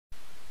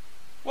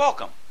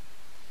Welcome.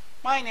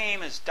 My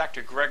name is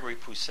Dr. Gregory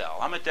Pucell.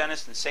 I'm a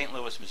dentist in St.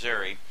 Louis,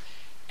 Missouri,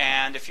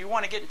 and if you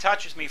want to get in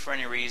touch with me for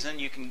any reason,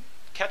 you can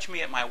catch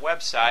me at my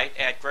website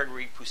at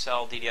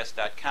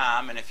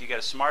gregorypucellDDS.com, and if you got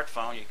a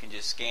smartphone, you can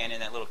just scan in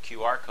that little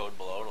QR code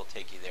below. It'll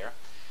take you there.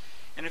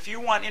 And if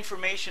you want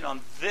information on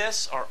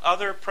this or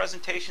other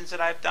presentations that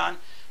I've done,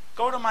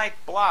 go to my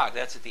blog.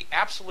 That's at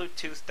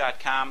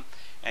theabsolutetooth.com,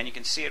 and you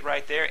can see it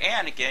right there.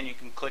 And again, you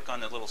can click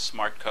on the little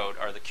smart code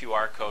or the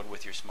QR code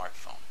with your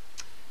smartphone.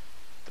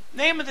 The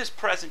name of this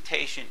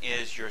presentation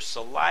is Your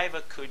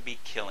Saliva Could Be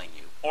Killing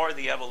You, or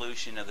the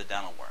Evolution of the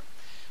Dental Worm.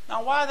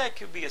 Now, while that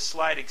could be a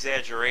slight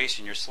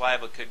exaggeration, your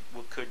saliva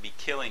could be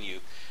killing you,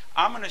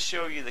 I'm going to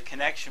show you the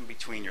connection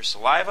between your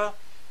saliva,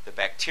 the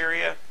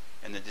bacteria,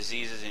 and the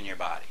diseases in your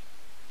body.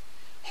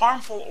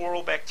 Harmful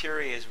oral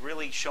bacteria is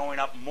really showing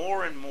up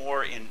more and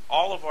more in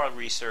all of our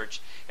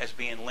research as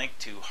being linked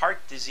to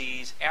heart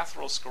disease,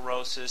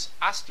 atherosclerosis,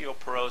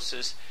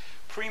 osteoporosis,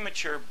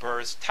 premature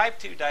births, type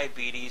 2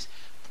 diabetes,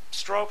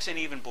 strokes, and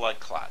even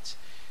blood clots.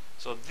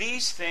 So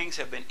these things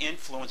have been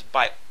influenced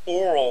by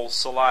oral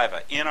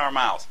saliva in our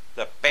mouth,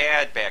 the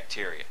bad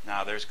bacteria.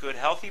 Now, there's good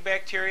healthy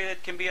bacteria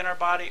that can be in our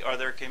body, or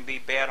there can be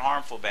bad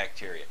harmful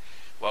bacteria.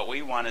 What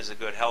we want is a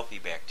good healthy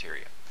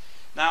bacteria.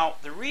 Now,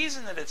 the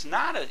reason that it's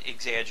not an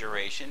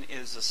exaggeration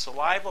is the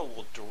saliva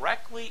will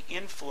directly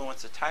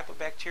influence the type of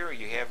bacteria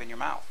you have in your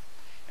mouth.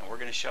 And we're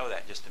going to show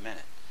that in just a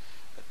minute.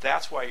 But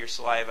that's why your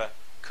saliva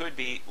could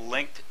be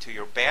linked to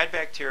your bad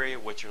bacteria,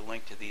 which are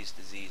linked to these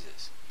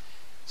diseases.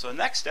 So the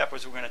next step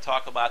is we're going to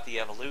talk about the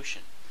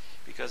evolution.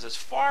 Because as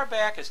far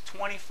back as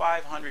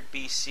 2500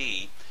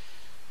 BC,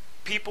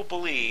 people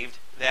believed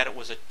that it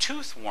was a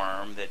tooth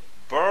worm that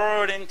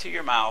burrowed into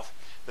your mouth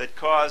that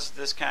caused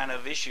this kind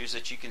of issues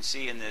that you can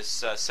see in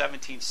this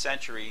 17th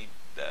century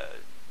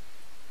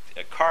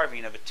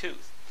carving of a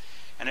tooth.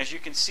 And as you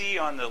can see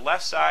on the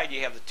left side, you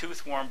have the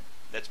tooth worm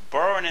that's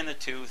burrowing in the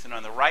tooth, and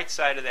on the right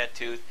side of that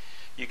tooth,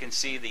 you can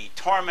see the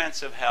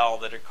torments of hell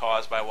that are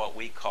caused by what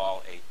we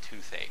call a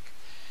toothache.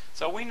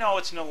 So we know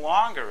it's no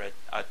longer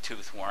a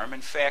tooth worm.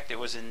 In fact, it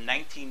was in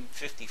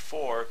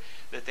 1954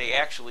 that they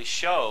actually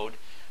showed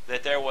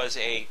that there was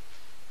a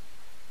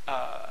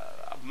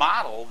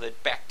model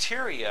that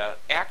bacteria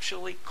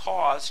actually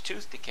cause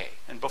tooth decay.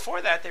 And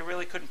before that, they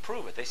really couldn't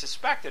prove it. They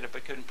suspected it,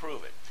 but couldn't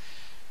prove it.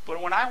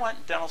 But when I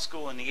went to dental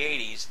school in the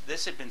 80s,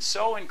 this had been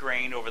so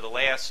ingrained over the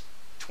last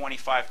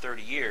 25,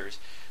 30 years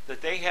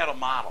that they had a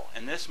model.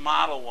 And this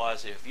model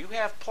was, if you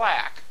have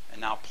plaque, and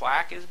now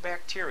plaque is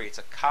bacteria, it's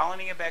a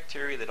colony of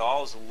bacteria that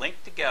all is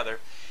linked together.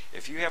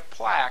 If you have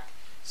plaque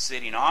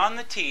sitting on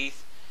the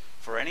teeth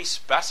for any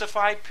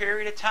specified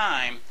period of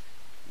time,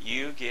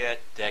 you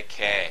get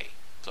decay.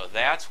 So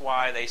that's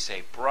why they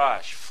say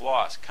brush,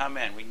 floss, come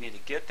in. We need to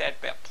get that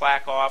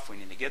plaque off. We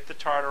need to get the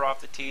tartar off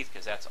the teeth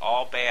because that's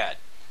all bad.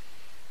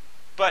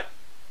 But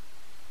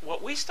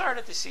what we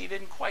started to see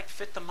didn't quite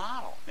fit the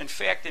model. In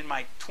fact, in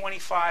my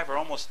 25 or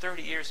almost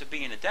 30 years of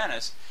being a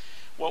dentist,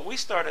 what we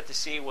started to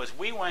see was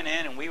we went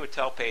in and we would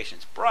tell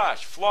patients,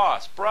 brush,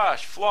 floss,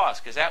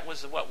 because that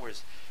was what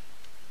was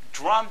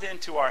drummed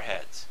into our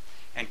heads,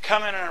 and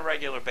come in on a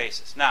regular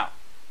basis. Now,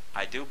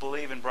 I do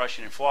believe in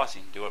brushing and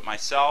flossing, do it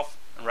myself,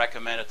 and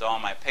recommend it to all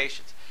my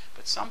patients.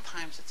 But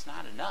sometimes it's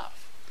not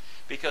enough,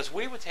 because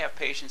we would have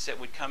patients that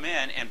would come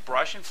in and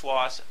brush and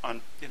floss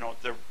on,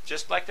 they're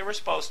just like they were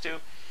supposed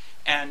to,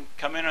 and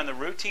come in on the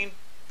routine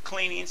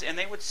cleanings, and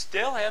they would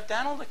still have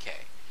dental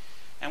decay.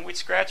 And we'd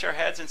scratch our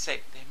heads and say,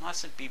 they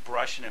mustn't be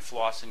brushing and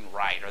flossing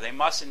right, or they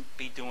mustn't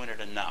be doing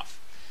it enough.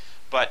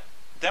 But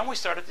then we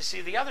started to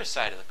see the other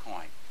side of the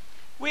coin.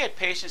 We had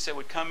patients that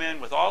would come in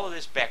with all of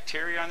this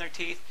bacteria on their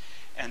teeth,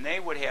 and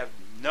they would have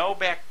no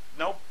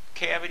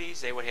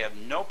cavities, they would have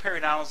no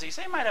periodontal disease,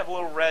 they might have a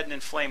little red and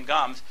inflamed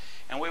gums,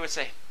 and we would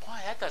say, boy,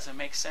 that doesn't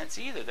make sense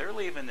either. They're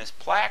leaving this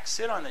plaque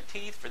sit on the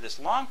teeth for this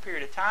long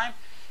period of time,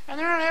 and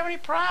they don't have any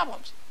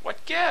problems.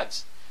 What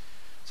gives?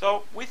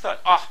 So we thought,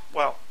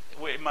 well,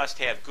 we must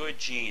have good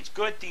genes,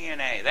 good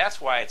DNA.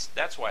 That's why it's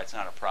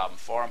not a problem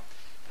for them.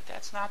 But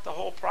that's not the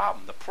whole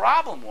problem. The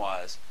problem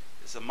is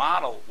the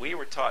model we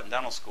were taught in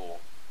dental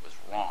school was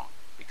wrong,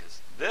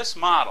 because this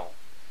model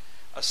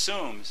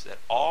assumes that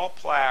all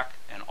plaque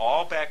and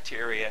all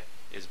bacteria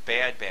is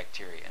bad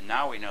bacteria, and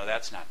now we know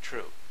that's not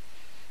true.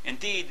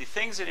 Indeed, the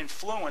things that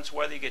influence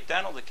whether you get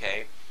dental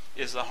decay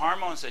is the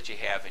hormones that you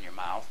have in your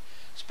mouth,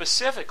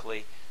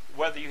 specifically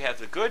whether you have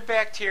the good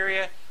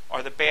bacteria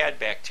or the bad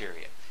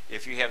bacteria.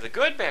 If you have the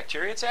good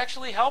bacteria, it's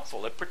actually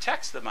helpful. It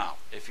protects the mouth.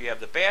 If you have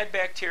the bad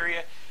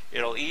bacteria,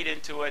 it'll eat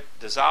into it,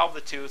 dissolve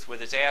the tooth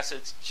with its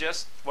acids,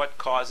 just what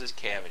causes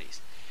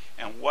cavities.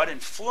 And what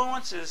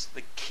influences,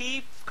 the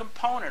key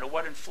component of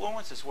what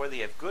influences whether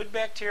you have good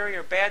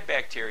bacteria or bad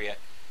bacteria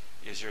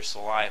is your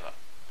saliva.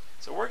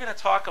 So we're going to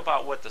talk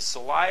about what the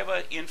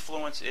saliva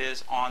influence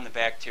is on the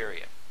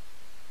bacteria.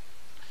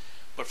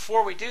 But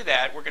before we do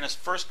that, we're going to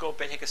first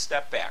take a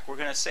step back. We're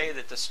going to say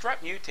that the strep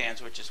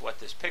mutans, which is what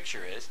this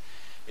picture is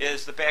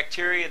the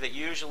bacteria that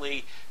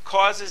usually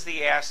causes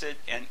the acid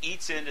and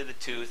eats into the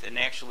tooth and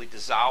actually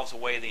dissolves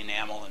away the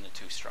enamel in the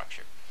tooth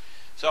structure.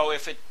 So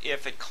if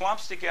it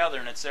clumps together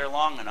and it's there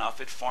long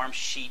enough, it forms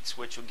sheets,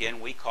 which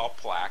again we call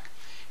plaque.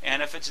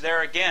 And if it's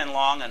there again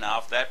long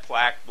enough, that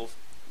plaque will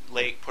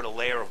put a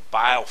layer of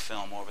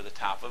biofilm over the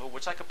top of it,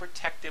 which is like a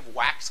protective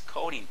wax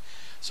coating,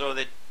 so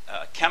that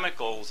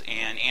chemicals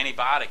and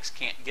antibiotics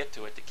can't get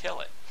to it to kill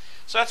it.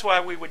 So that's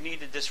why we would need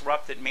to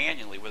disrupt it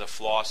manually with a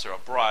floss or a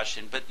brush.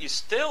 But you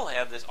still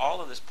have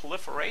all of this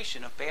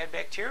proliferation of bad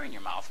bacteria in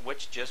your mouth,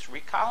 which just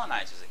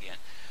recolonizes again.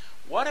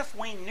 What if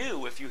we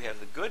knew if you have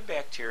the good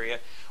bacteria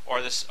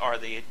or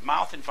the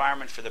mouth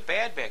environment for the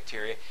bad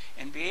bacteria,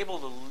 and be able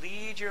to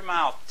lead your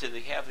mouth to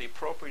have the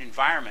appropriate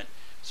environment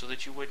so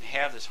that you wouldn't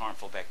have this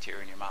harmful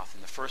bacteria in your mouth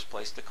in the first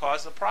place to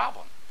cause the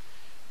problem?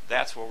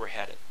 That's where we're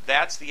headed.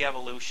 That's the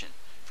evolution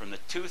from the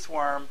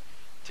toothworm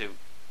to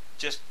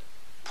just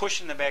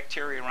pushing the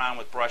bacteria around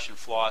with brush and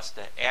floss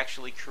to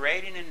actually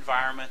creating an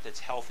environment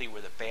that's healthy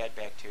where the bad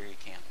bacteria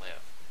can't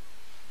live.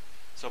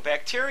 So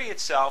bacteria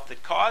itself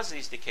that cause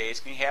these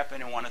decays can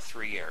happen in one of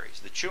three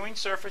areas. The chewing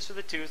surface of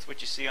the tooth, which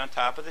you see on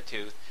top of the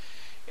tooth,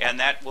 and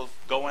that will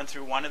go in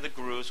through one of the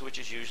grooves, which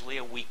is usually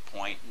a weak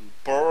point, and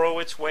burrow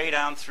its way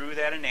down through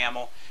that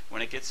enamel.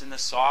 When it gets in the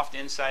soft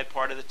inside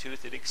part of the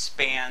tooth, it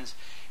expands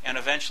and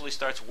eventually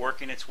starts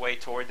working its way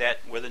toward that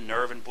where the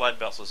nerve and blood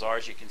vessels are,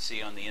 as you can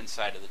see on the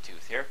inside of the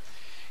tooth here.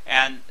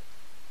 And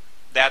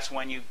that's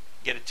when you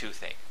get a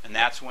toothache, and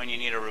that's when you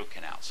need a root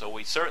canal. So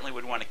we certainly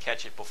would want to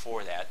catch it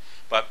before that.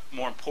 But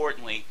more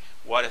importantly,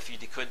 what if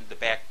the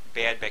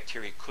bad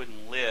bacteria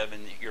couldn't live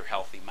in your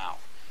healthy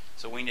mouth?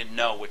 So we need to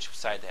know which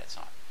side that's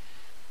on.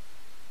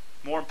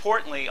 More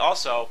importantly,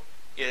 also,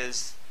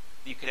 is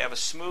you could have a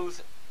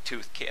smooth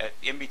tooth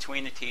in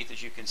between the teeth.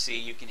 As you can see,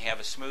 you can have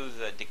a smooth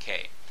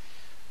decay.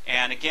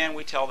 And again,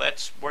 we tell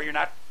that's where you're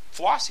not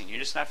flossing. You're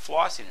just not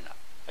flossing enough.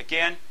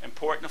 Again,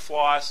 important to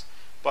floss,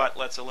 but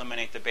let's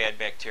eliminate the bad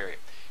bacteria.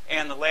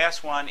 And the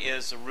last one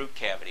is the root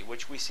cavity,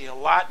 which we see a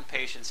lot in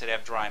patients that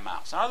have dry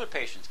mouths. Now, other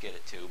patients get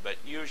it too, but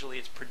usually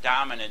it's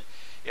predominant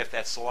if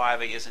that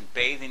saliva isn't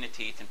bathing the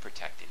teeth and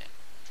protecting it.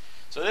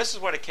 So this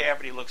is what a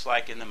cavity looks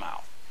like in the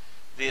mouth.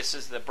 This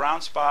is the brown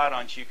spot,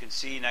 as you can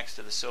see next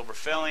to the silver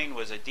filling,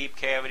 was a deep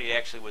cavity. It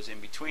actually was in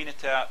between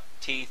the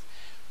teeth,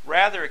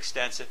 rather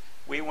extensive.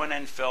 We went in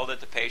and filled it.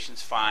 The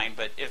patient's fine.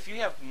 But if you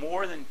have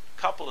more than a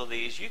couple of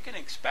these, you can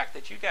expect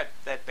that you got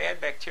that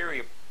bad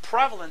bacteria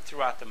prevalent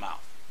throughout the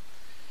mouth.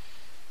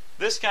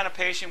 This kind of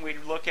patient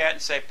we'd look at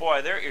and say,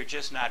 boy, they're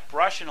just not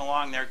brushing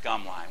along their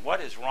gum line. What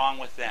is wrong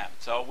with them?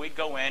 So we'd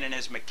go in, and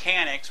as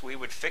mechanics, we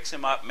would fix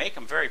them up, make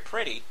them very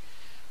pretty,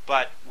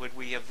 but would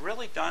we have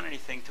really done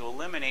anything to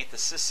eliminate the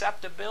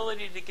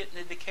susceptibility to getting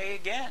the decay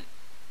again?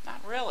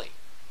 Not really.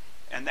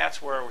 And that's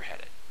where we're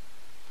headed.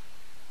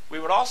 We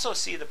would also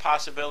see the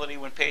possibility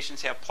when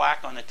patients have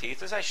plaque on the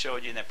teeth, as I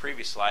showed you in that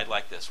previous slide,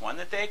 like this one,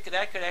 that could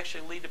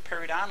actually lead to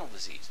periodontal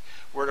disease,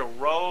 where it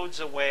erodes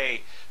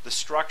away the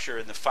structure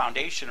and the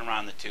foundation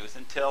around the tooth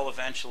until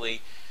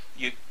eventually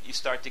you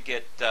start to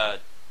get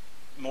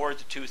more of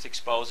the tooth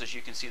exposed. As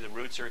you can see, the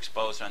roots are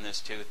exposed on this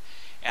tooth,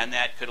 and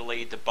that could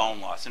lead to bone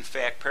loss. In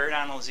fact,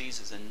 periodontal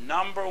disease is the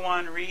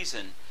 #1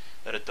 reason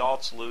that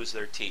adults lose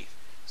their teeth.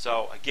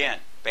 So again,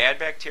 bad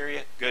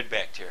bacteria, good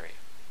bacteria.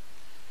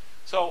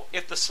 So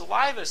if the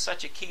saliva is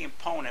such a key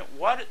component,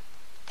 what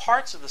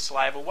parts of the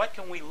saliva, what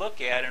can we look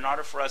at in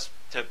order for us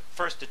to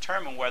first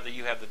determine whether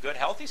you have the good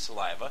healthy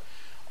saliva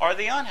or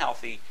the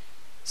unhealthy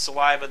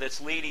saliva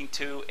that's leading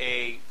to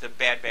the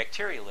bad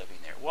bacteria living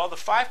there? Well, the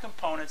 5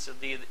 components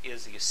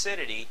is the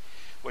acidity,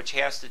 which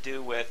has to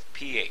do with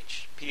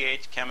pH.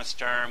 pH, chemist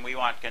term, we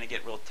aren't going to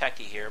get real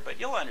techie here, but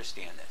you'll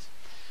understand this.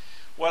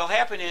 What will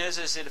happen is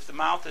that if the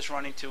mouth is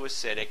running too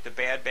acidic, the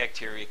bad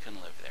bacteria can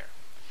live there.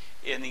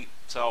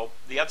 So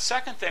the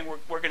second thing,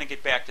 we're going to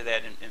get back to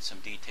that in some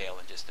detail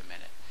in just a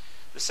minute.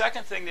 The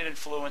second thing that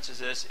influences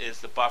this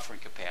is the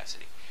buffering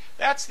capacity.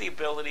 That's the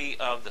ability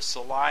of the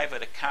saliva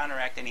to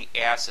counteract any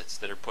acids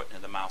that are put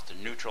into the mouth, to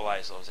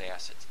neutralize those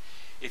acids.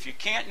 If you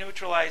can't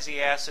neutralize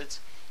the acids,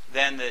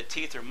 then the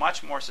teeth are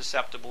much more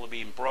susceptible to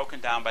being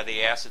broken down by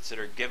the acids that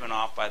are given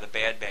off by the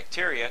bad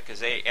bacteria, because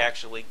they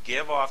actually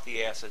give off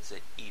the acids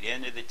that eat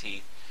into the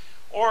teeth,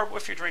 or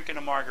if you're drinking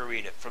a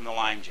margarita from the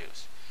lime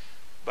juice.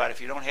 But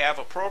if you don't have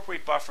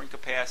appropriate buffering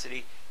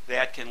capacity,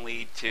 that can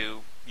lead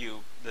to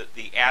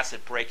the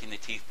acid breaking the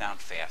teeth down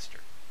faster.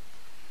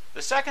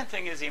 The second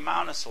thing is the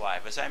amount of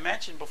saliva. As I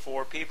mentioned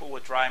before, people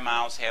with dry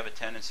mouths have a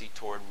tendency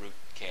toward root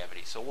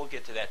cavity. So we'll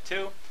get to that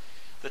too.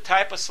 The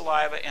type of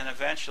saliva, and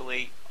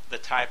eventually the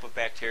type of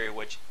bacteria,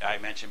 which I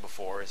mentioned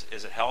before. Is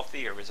it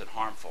healthy or is it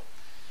harmful?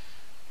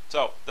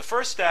 So the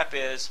first step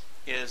is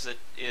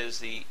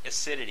the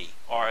acidity,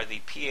 or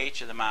the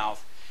pH of the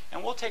mouth.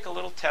 And we'll take a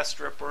little test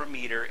strip or a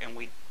meter, and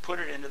we put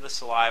it into the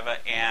saliva.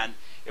 And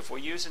if we're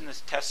using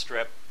this test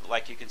strip,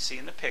 like you can see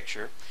in the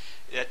picture,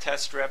 that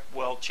test strip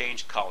will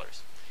change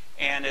colors.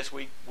 And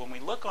when we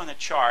look on the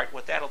chart,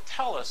 what that'll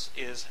tell us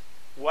is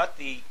what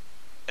the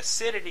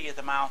acidity of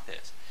the mouth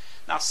is.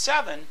 Now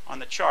 7 on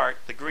the chart,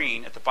 the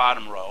green at the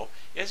bottom row,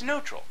 is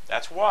neutral.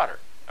 That's water,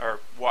 or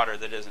water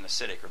that isn't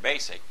acidic or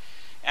basic.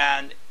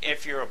 And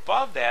if you're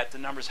above that, the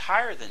number's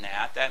higher than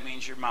that. That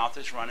means your mouth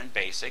is running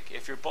basic.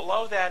 If you're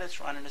below that, it's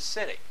running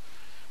acidic.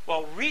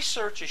 Well,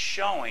 research is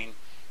showing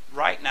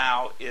right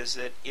now is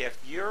that if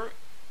your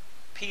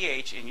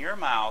pH in your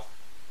mouth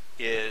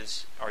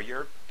is, or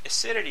your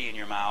acidity in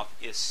your mouth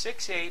is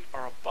 6.8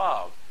 or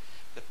above,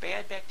 the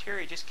bad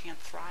bacteria just can't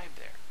thrive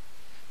there.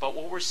 But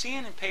what we're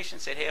seeing in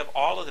patients that have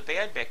all of the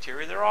bad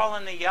bacteria, they're all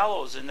in the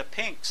yellows and the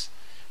pinks,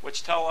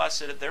 which tell us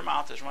that their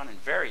mouth is running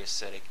very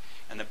acidic,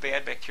 and the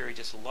bad bacteria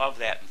just love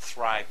that and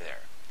thrive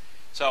there.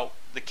 So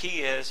the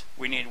key is,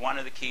 one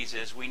of the keys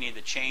is we need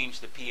to change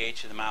the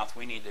pH of the mouth.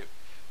 We need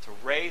to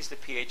raise the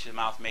pH of the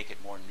mouth, make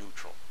it more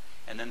neutral.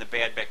 And then the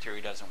bad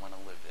bacteria doesn't want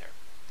to live there.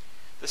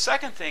 The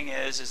second thing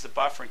is the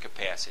buffering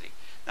capacity.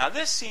 Now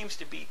this seems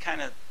to be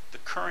kind of the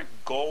current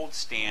gold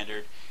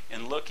standard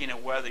in looking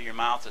at whether your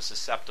mouth is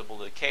susceptible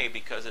to decay,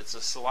 because it's the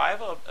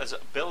saliva's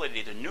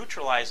ability to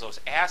neutralize those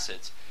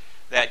acids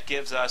that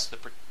gives us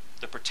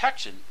the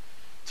protection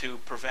to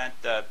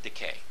prevent the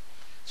decay.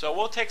 So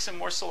we'll take some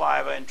more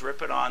saliva and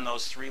drip it on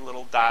those 3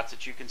 little dots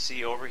that you can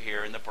see over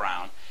here in the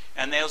brown,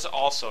 and those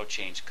also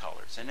change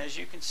colors. And as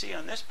you can see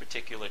on this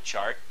particular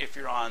chart, if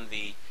you're on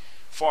the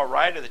far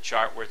right of the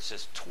chart where it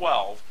says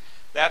 12,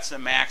 that's the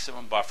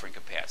maximum buffering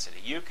capacity.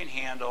 You can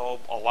handle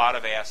a lot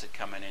of acid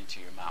coming into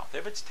your mouth.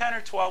 If it's 10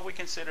 or 12, we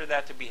consider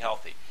that to be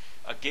healthy.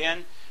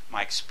 Again,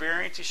 my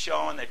experience is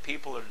showing that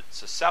people are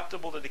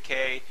susceptible to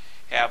decay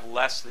have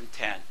less than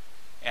 10,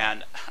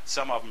 and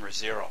some of them are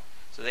 0.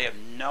 So they have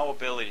no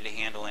ability to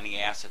handle any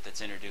acid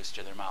that's introduced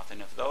to their mouth. And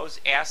if those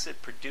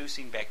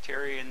acid-producing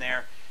bacteria in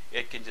there,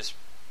 it can just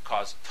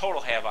cause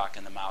total havoc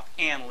in the mouth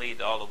and lead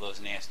to all of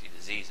those nasty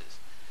diseases.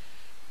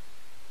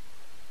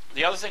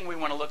 The other thing we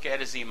want to look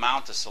at is the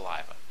amount of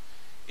saliva.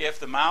 If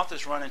the mouth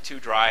is running too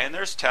dry, and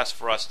there's tests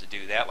for us to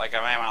do that, like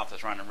my mouth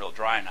is running real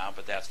dry now,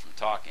 but that's from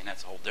talking,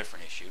 that's a whole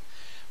different issue.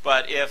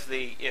 But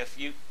if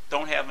you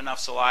don't have enough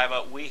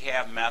saliva, we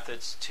have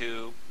methods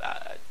to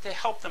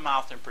help the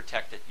mouth and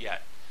protect it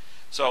yet.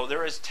 So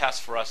there is tests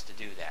for us to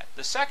do that.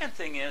 The second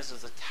thing is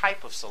the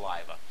type of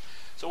saliva.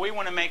 So we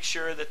want to make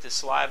sure that the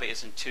saliva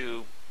isn't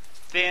too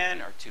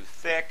thin or too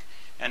thick,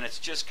 and it's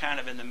just kind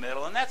of in the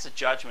middle. And that's a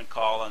judgment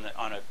call on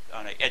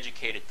an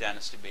educated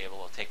dentist to be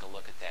able to take a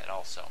look at that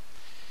also.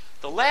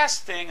 The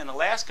last thing and the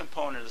last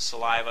component of the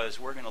saliva is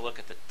we're going to look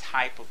at the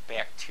type of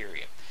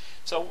bacteria.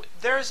 So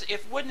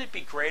wouldn't it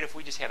be great if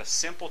we just had a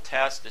simple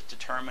test to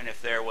determine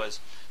if there was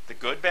the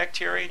good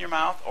bacteria in your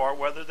mouth or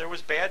whether there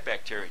was bad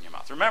bacteria in your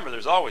mouth? Remember,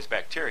 there's always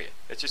bacteria.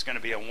 It's just going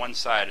to be on one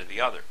side or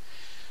the other.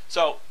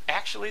 So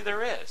actually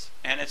there is,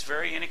 and it's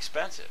very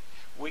inexpensive.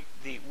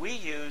 We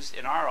use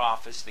in our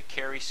office the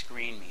Carry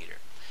Screen Meter.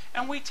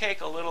 And we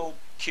take a little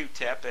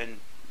Q-tip and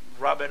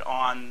rub it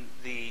on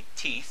the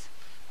teeth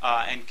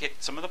and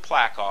get some of the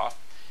plaque off.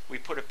 We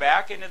put it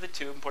back into the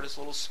tube and put this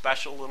little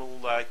special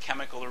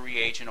chemical or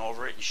reagent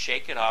over it and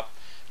shake it up,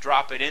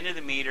 drop it into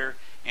the meter,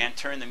 and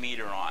turn the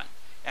meter on.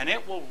 And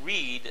it will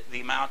read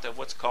the amount of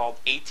what's called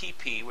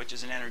ATP, which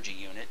is an energy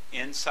unit,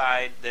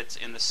 inside that's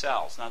in the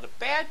cells. Now the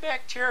bad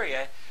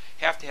bacteria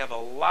have to have a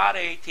lot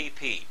of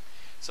ATP.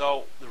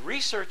 So the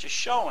research is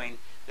showing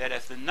that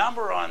if the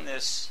number on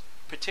this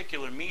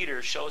particular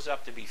meter shows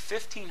up to be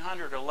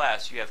 1,500 or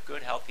less, you have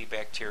good healthy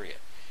bacteria.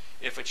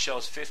 If it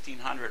shows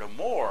 1,500 or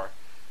more,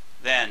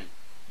 then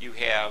you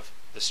have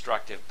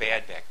destructive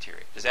bad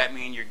bacteria. Does that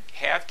mean you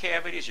have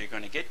cavities? You're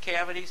going to get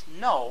cavities?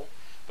 No,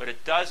 but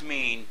it does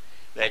mean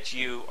that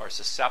you are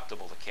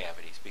susceptible to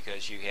cavities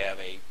because you have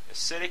a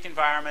acidic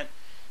environment,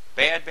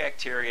 bad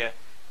bacteria.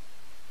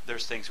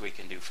 There's things we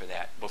can do for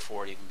that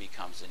before it even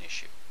becomes an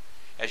issue.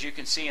 As you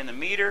can see in the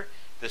meter,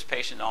 this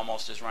patient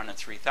almost is running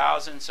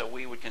 3,000, so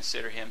we would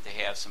consider him to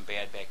have some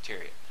bad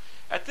bacteria.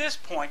 At this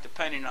point,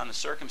 depending on the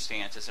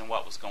circumstances and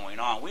what was going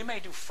on, we may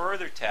do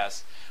further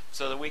tests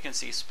so that we can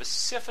see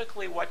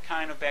specifically what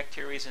kind of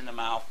bacteria is in the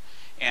mouth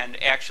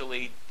and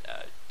actually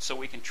so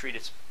we can treat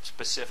it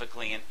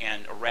specifically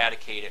and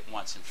eradicate it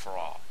once and for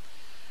all.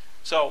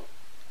 So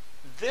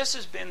this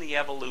has been the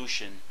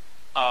evolution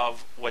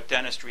of what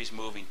dentistry is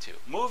moving to.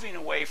 Moving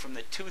away from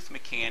the tooth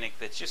mechanic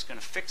that's just going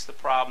to fix the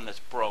problem that's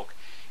broke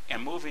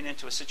and moving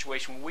into a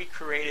situation where we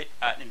create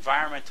an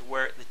environment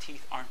where the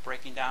teeth aren't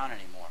breaking down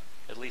anymore,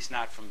 at least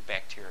not from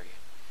bacteria.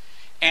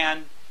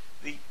 And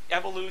the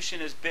evolution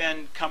has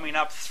been coming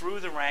up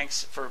through the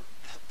ranks for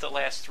the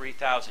last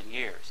 3,000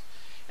 years.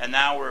 And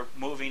now we're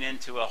moving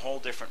into a whole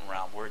different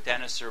realm where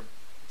dentists are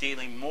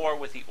dealing more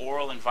with the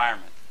oral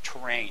environment, the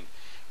terrain,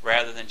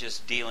 rather than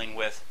just dealing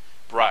with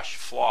brush,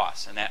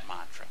 floss, and that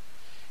mantra.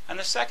 And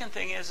the second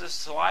thing is the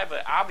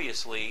saliva,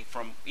 obviously,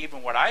 from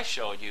even what I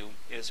showed you,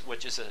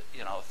 which is a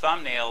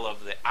thumbnail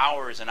of the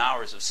hours and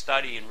hours of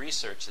study and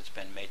research that's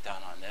been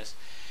done on this,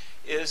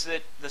 is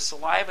that the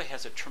saliva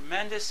has a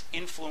tremendous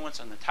influence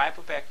on the type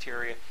of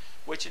bacteria,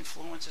 which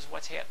influences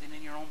what's happening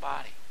in your own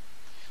body.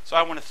 So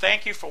I want to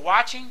thank you for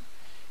watching.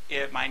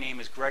 My name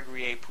is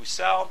Gregory A.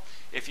 Pucell.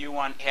 If you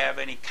have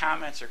any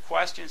comments or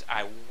questions,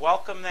 I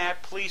welcome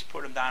that. Please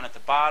put them down at the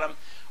bottom,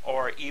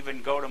 or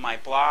even go to my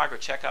blog or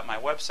check out my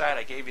website.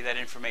 I gave you that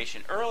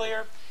information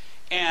earlier.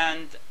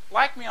 and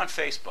like me on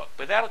Facebook.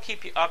 But that'll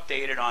keep you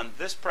updated on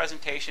this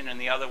presentation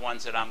and the other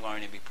ones that I'm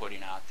going to be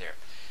putting out there.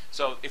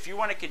 So if you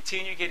want to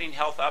continue getting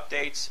health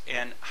updates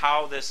and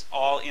how this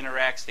all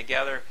interacts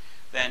together,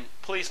 then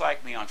please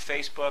like me on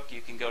Facebook.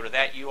 You can go to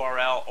that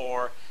URL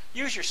or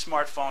use your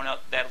smartphone.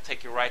 That'll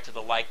take you right to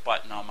the like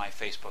button on my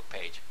Facebook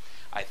page.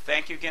 I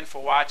thank you again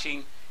for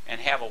watching,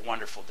 and have a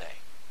wonderful day.